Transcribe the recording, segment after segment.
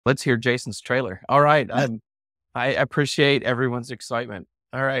Let's hear Jason's trailer. All right. I appreciate everyone's excitement.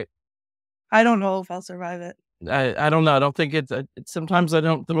 All right. I don't know if I'll survive it. I don't know. I don't think sometimes I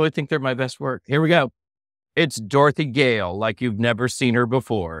don't really think they're my best work. Here we go. It's Dorothy Gale, like you've never seen her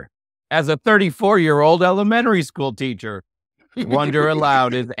before. As a 34-year-old elementary school teacher, wonder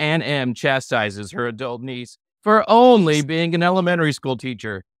aloud as Aunt M chastises her adult niece for only being an elementary school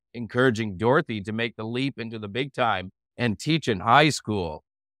teacher, encouraging Dorothy to make the leap into the big time and teach in high school.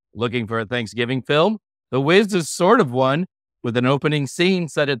 Looking for a Thanksgiving film? The Wiz is sort of one, with an opening scene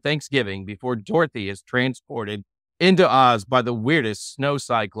set at Thanksgiving before Dorothy is transported into Oz by the weirdest snow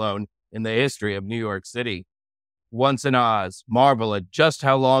cyclone in the history of New York City. Once in Oz, marvel at just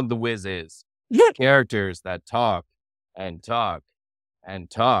how long The Wiz is. Characters that talk and talk and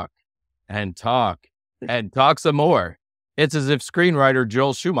talk and talk and talk some more. It's as if screenwriter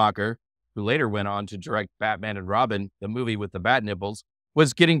Joel Schumacher, who later went on to direct Batman and Robin, the movie with the bat nipples,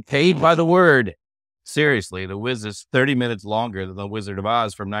 was getting paid by the word. Seriously, The Wiz is 30 minutes longer than The Wizard of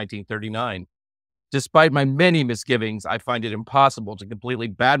Oz from 1939. Despite my many misgivings, I find it impossible to completely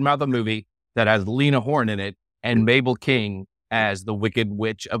badmouth a movie that has Lena Horne in it and Mabel King as the Wicked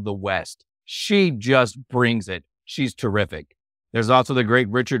Witch of the West. She just brings it. She's terrific. There's also the great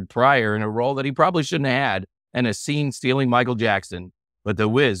Richard Pryor in a role that he probably shouldn't have had, and a scene stealing Michael Jackson. But The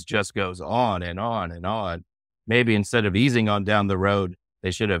Wiz just goes on and on and on. Maybe instead of easing on down the road, they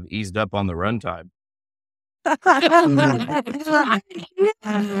should have eased up on the runtime. That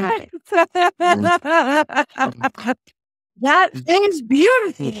is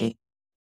beautiful.